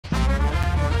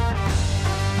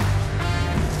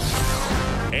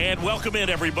And welcome in,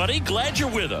 everybody. Glad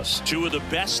you're with us. Two of the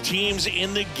best teams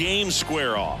in the game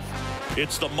square off.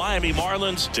 It's the Miami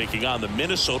Marlins taking on the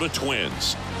Minnesota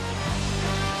Twins.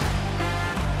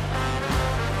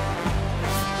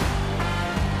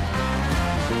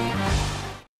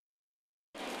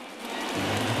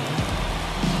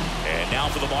 And now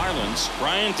for the Marlins,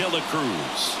 Bryan De La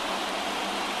Cruz.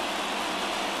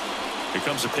 Here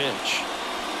comes a pitch.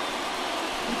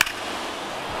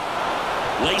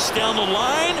 Laced down the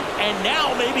line, and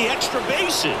now maybe extra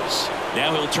bases.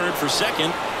 Now he'll turn for second.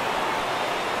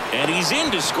 And he's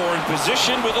into scoring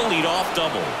position with a leadoff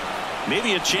double.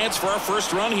 Maybe a chance for our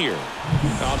first run here.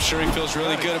 I'm sure he feels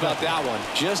really good about that one.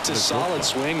 Just a solid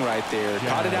swing right there.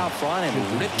 Caught it out front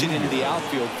and ripped it into the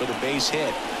outfield for the base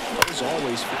hit. As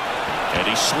always. And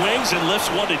he swings and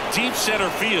lifts one to deep center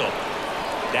field.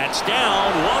 That's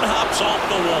down. One hops off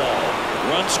the wall.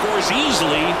 Run scores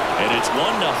easily, and it's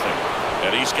 1-0.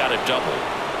 And he's got a double.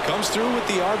 Comes through with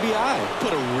the RBI.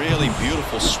 Put a really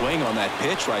beautiful swing on that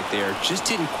pitch right there. Just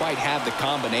didn't quite have the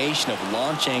combination of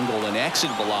launch angle and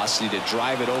exit velocity to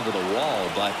drive it over the wall.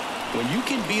 But when you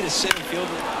can beat a center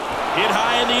fielder. Hit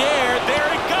high in the air. There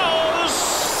it goes.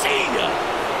 See ya.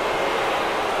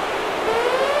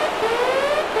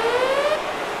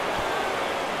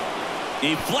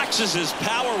 He flexes his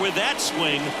power with that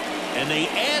swing, and they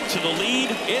add to the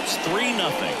lead. It's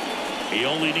 3-0. He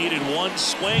only needed one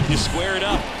swing to square it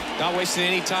up. Not wasting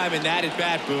any time in that at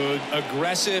bat, Boog.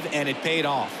 Aggressive, and it paid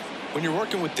off. When you're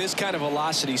working with this kind of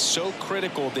velocity, so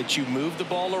critical that you move the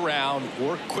ball around,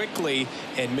 work quickly,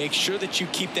 and make sure that you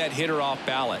keep that hitter off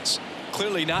balance.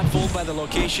 Clearly not fooled by the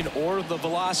location or the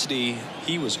velocity.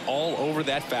 He was all over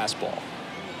that fastball.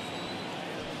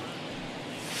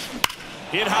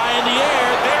 Hit high in the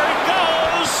air. There it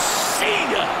goes.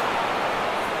 See ya.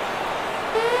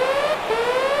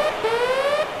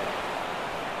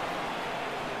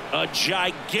 A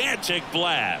gigantic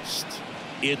blast.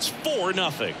 It's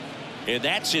 4-0. And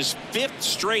that's his 5th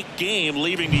straight game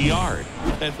leaving the yard.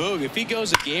 And Boog, if he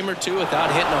goes a game or two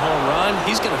without hitting a home run,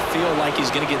 he's going to feel like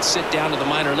he's going to get sent down to the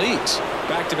minor leagues.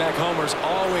 Back-to-back homers,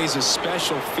 always a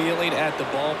special feeling at the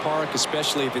ballpark,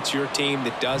 especially if it's your team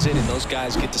that does it and those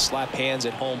guys get to slap hands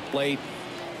at home plate.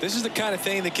 This is the kind of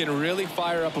thing that can really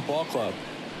fire up a ball club.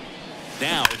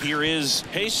 Now here is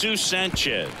Jesus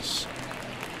Sanchez.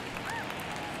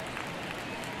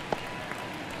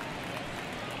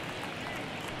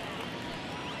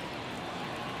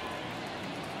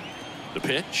 The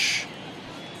pitch.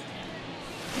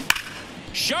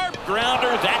 Sharp grounder.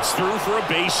 That's through for a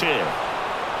base hit.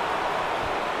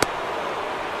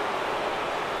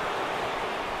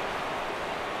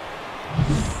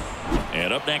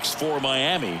 And up next for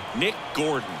Miami, Nick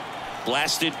Gordon.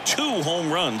 Blasted 2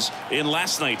 home runs in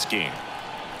last night's game.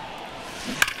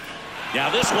 Now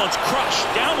this one's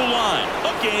crushed down the line.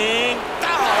 Hooking.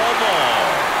 Foul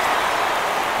ball.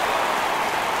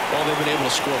 Well, they've been able to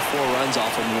score 4 runs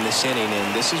off him in this inning,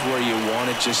 and this is where you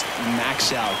want to just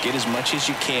max out, get as much as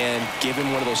you can, give him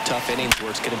one of those tough innings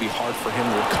where it's going to be hard for him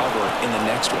to recover in the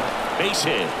next one. Base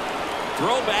hit.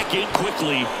 Throw back in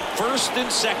quickly. First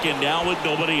and second now with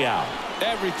nobody out.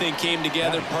 Everything came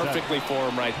together perfectly for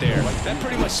him right there. That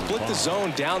pretty much split the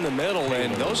zone down the middle,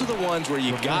 and those are the ones where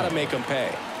you got to make them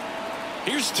pay.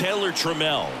 Here's Taylor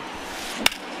Trammell.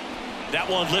 That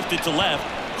one lifted to left.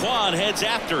 Kwan heads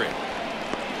after it.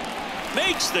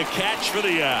 Makes the catch for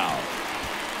the out.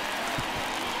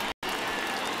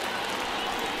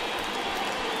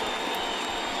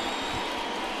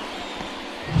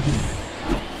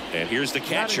 And here's the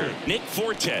catcher, Nick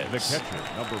Fortes. The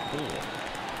catcher, number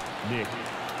 4, Nick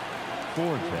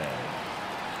Fortes.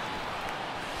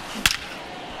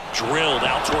 Drilled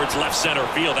out towards left center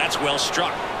field. That's well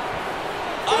struck.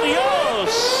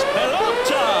 Adios,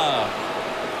 pelota.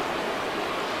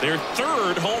 Their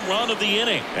 3rd home run of the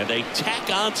inning, and they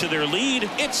tack on to their lead.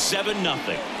 It's 7-0.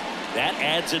 That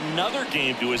adds another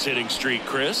game to his hitting streak,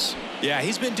 Chris. Yeah,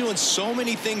 he's been doing so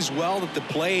many things well at the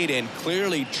plate and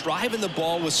clearly driving the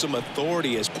ball with some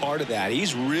authority as part of that.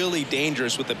 He's really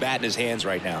dangerous with the bat in his hands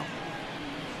right now.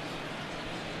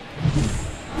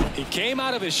 He came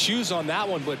out of his shoes on that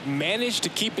one, but managed to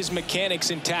keep his mechanics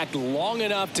intact long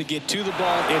enough to get to the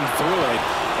ball and through it,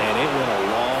 and it went a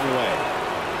long way.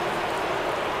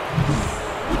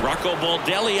 Rocco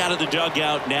Baldelli out of the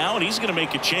dugout now, and he's going to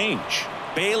make a change.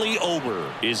 Bailey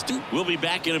Ober is due. We'll be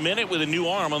back in a minute with a new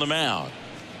arm on the mound.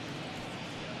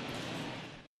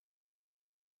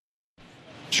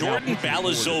 Jordan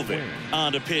Balazovic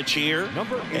on the pitch here.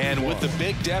 And with the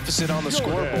big deficit on the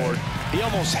scoreboard, he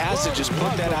almost has to just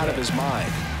put that out of his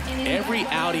mind. Every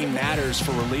outing matters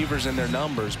for relievers and their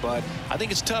numbers, but I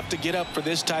think it's tough to get up for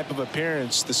this type of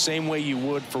appearance the same way you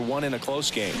would for one in a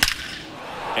close game.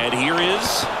 And here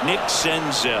is Nick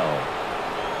Senzel.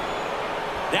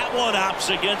 That one opts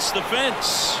against the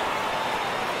fence.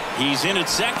 He's in at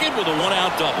second with a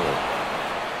one-out double.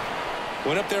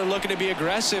 Went up there looking to be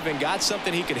aggressive and got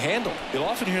something he could handle. You'll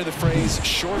often hear the phrase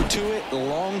short to it,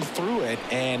 long through it,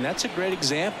 and that's a great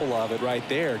example of it right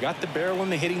there. Got the barrel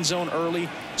in the hitting zone early,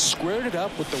 squared it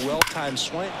up with the well-timed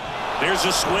swing. There's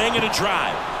a swing and a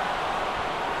drive.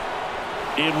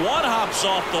 In one hops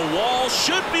off the wall,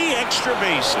 should be extra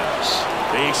bases.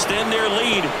 They extend their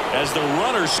lead as the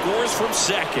runner scores from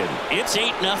second. It's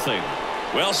 8-0.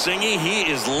 Well, Singy, he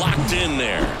is locked in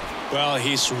there. Well,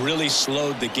 he's really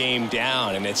slowed the game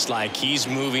down, and it's like he's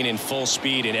moving in full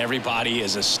speed, and everybody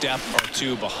is a step or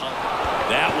two behind.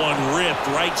 That one ripped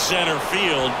right center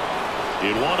field.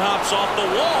 In one hops off the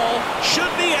wall,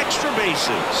 should be extra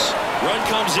bases. Run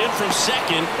comes in from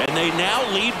second, and they now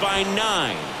lead by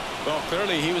 9. Well,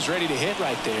 clearly he was ready to hit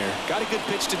right there. Got a good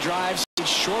pitch to drive, stayed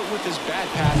short with his bat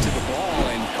path to the ball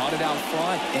and caught it out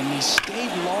front, and he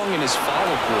stayed long in his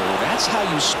follow through. That's how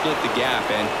you split the gap,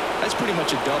 and that's pretty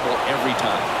much a double every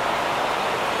time.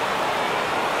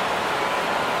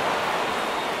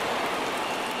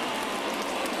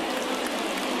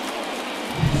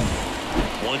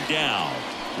 One down.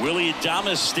 Willy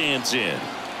Adames stands in.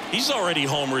 He's already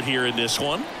homered here in this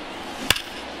one.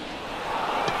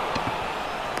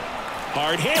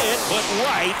 Hard hit, but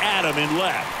right at him in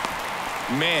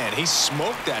left. Man, he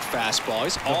smoked that fastball.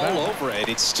 He's all over it.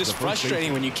 It's just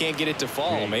frustrating when you can't get it to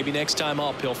fall. Maybe next time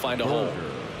up he'll find a hole.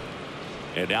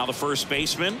 And now the first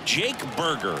baseman, Jake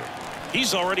Burger.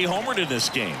 He's already homered in this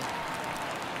game.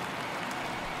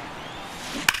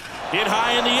 Hit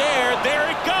high in the air. There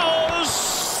it goes.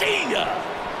 See ya.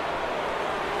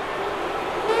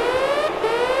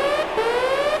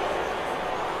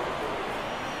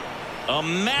 A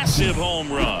massive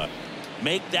home run.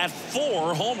 Make that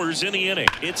 4 homers in the inning.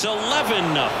 It's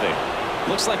 11-0.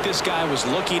 Looks like this guy was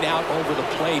looking out over the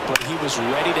plate, but he was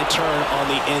ready to turn on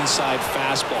the inside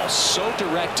fastball. So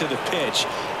direct to the pitch.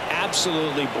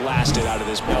 Absolutely blasted out of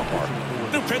this ballpark.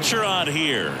 New pitcher on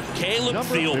here, Caleb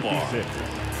Thielbar.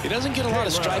 He doesn't get a lot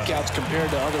of strikeouts compared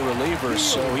to other relievers,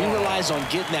 so he relies on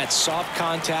getting that soft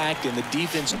contact and the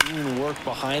defense doing work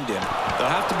behind him. They'll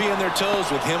have to be on their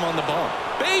toes with him on the bump.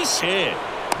 Base hit.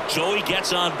 So he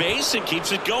gets on base and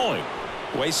keeps it going.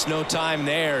 Wastes no time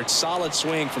there. Solid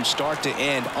swing from start to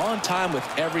end. On time with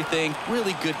everything.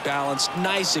 Really good balance.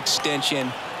 Nice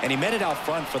extension. And he met it out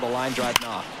front for the line drive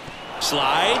knock.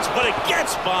 Slides, but it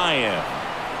gets by him.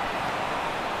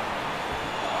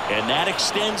 And that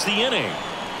extends the inning.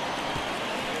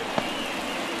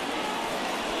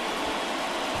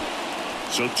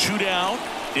 So 2 down,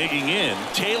 digging in,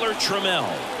 Taylor Trammell.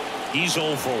 He's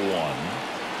 0 for 1.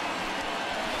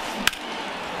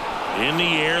 In the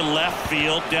air, left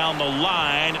field, down the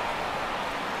line.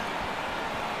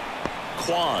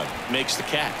 Kwan makes the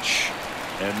catch.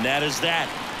 And that is that.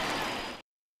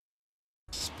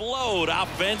 Explode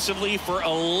offensively for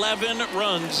 11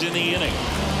 runs in the inning.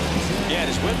 Yeah,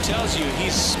 as Whip tells you,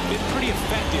 he's been pretty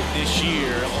effective this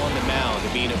year on the mound.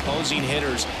 I mean, opposing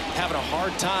hitters having a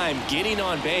hard time getting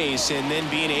on base and then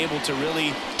being able to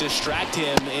really distract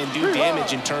him and do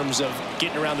damage in terms of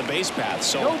getting around the base path.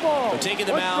 So they're taking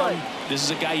the mound. This is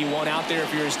a guy you want out there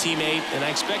if you're his teammate, and I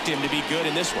expect him to be good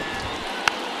in this one.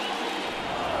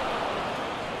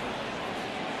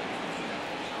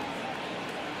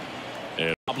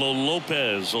 And Pablo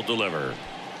Lopez will deliver.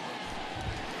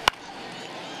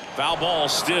 Foul ball,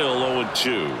 still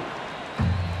 0-2.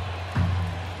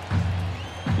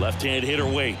 Left-hand hitter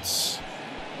waits.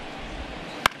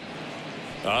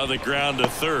 On the ground to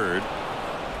third.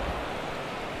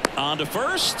 On to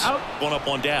first. Out. 1 up,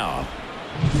 1 down.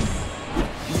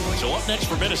 So up next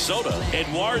for Minnesota,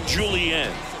 Edouard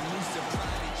Julien.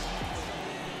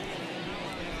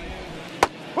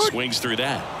 Swings through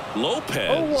that.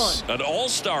 Lopez, an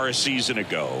all-star a season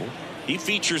ago. He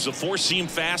features a 4-seam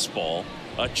fastball,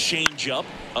 a changeup,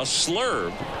 a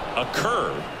slurve, a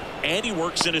curve, and he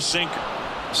works in a sinker.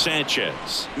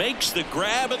 Sanchez makes the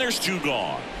grab, and there's 2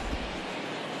 gone.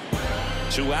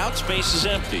 2 outs, base is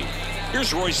empty.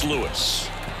 Here's Royce Lewis.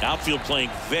 Outfield playing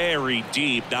very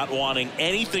deep, not wanting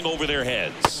anything over their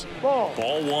heads.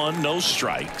 Ball 1, no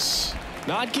strikes.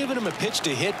 Not giving him a pitch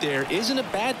to hit there isn't a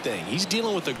bad thing. He's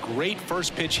dealing with a great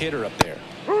first pitch hitter up there.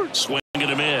 Swing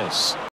and a miss.